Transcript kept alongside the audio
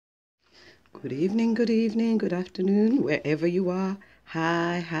Good evening, good afternoon, wherever you are.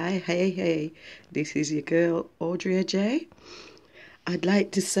 Hi, hey. This is your girl, Audrey J. I'd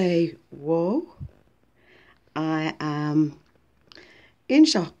like to say, whoa, I am in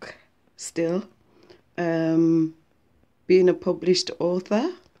shock still. Being a published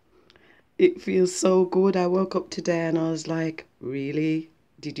author, it feels so good. I woke up today and I was like, really?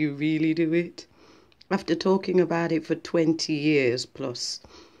 Did you really do it? After talking about it for 20 years plus,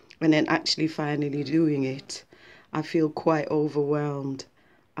 and then actually finally doing it, I feel quite overwhelmed.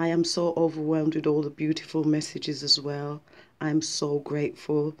 I am so overwhelmed with all the beautiful messages as well. I'm so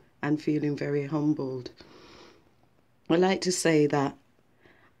grateful and feeling very humbled. I like to say that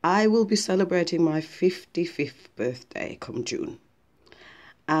I will be celebrating my 55th birthday come June.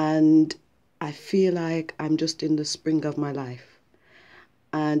 And I feel like I'm just in the spring of my life.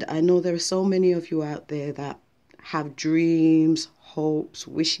 And I know there are so many of you out there that have dreams, hopes,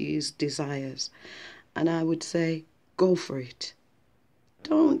 wishes, desires. And I would say, go for it.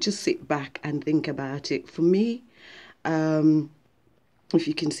 Don't just sit back and think about it. For me, if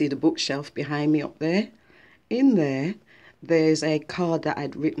you can see the bookshelf behind me up there, in there's a card that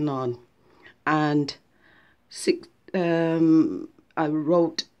I'd written on. And I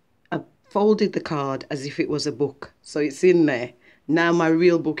folded the card as if it was a book. So it's in there. Now my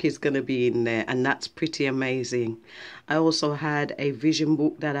real book is going to be in there, and that's pretty amazing. I also had a vision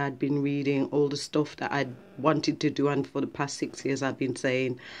book that I'd been reading, all the stuff that I'd wanted to do, and for the past 6 years I've been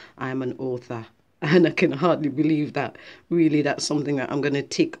saying I'm an author. And I can hardly believe that. Really, that's something that I'm going to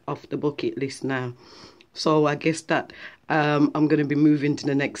tick off the bucket list now. So I guess that I'm going to be moving to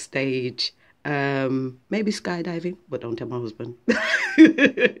the next stage. Maybe skydiving, but don't tell my husband.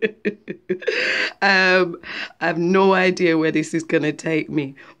 I have no idea where this is going to take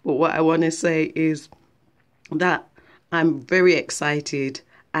me, but what I want to say is that I'm very excited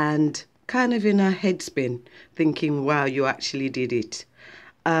and kind of in a headspin, thinking, wow, you actually did it.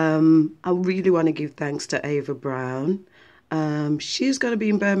 I really want to give thanks to Ava Brown. She's going to be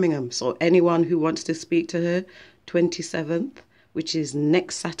in Birmingham, so anyone who wants to speak to her, 27th, which is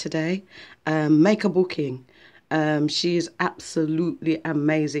next Saturday, make a booking. She is absolutely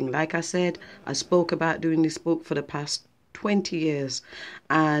amazing. Like I said, I spoke about doing this book for the past 20 years,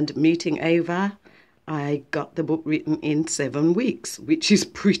 and meeting Ava, I got the book written in 7 weeks, which is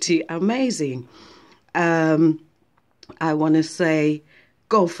pretty amazing. I want to say,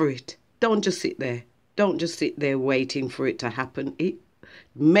 go for it. Don't just sit there. Don't just sit there waiting for it to happen.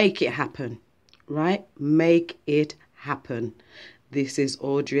 Make it happen, right? Make it happen. This is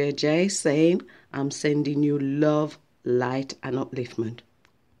Audrey J saying, I'm sending you love, light, and upliftment.